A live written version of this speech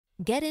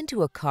Get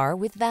into a car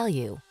with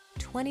value.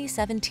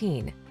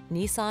 2017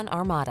 Nissan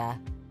Armada.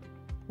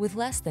 With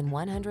less than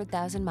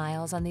 100,000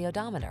 miles on the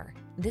odometer,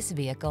 this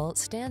vehicle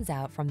stands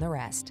out from the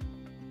rest.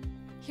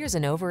 Here's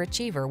an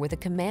overachiever with a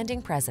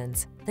commanding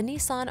presence, the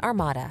Nissan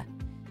Armada.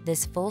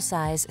 This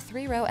full-size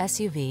three-row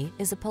SUV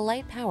is a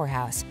polite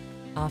powerhouse,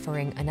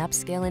 offering an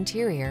upscale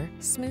interior,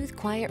 smooth,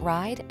 quiet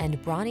ride,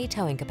 and brawny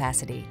towing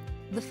capacity.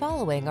 The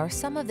following are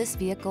some of this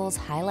vehicle's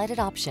highlighted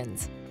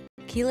options: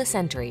 keyless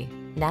entry,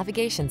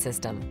 navigation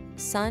system,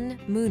 sun,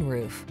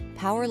 moonroof,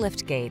 power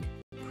liftgate,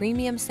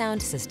 premium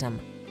sound system,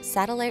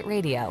 satellite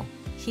radio,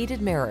 heated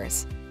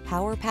mirrors,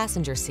 power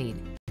passenger seat,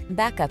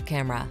 backup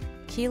camera,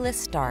 keyless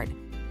start.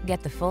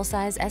 Get the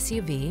full-size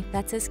SUV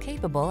that's as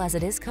capable as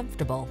it is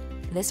comfortable.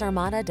 This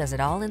Armada does it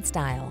all in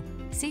style.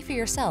 See for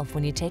yourself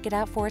when you take it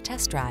out for a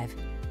test drive.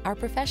 Our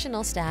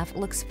professional staff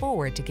looks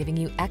forward to giving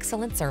you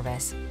excellent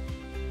service.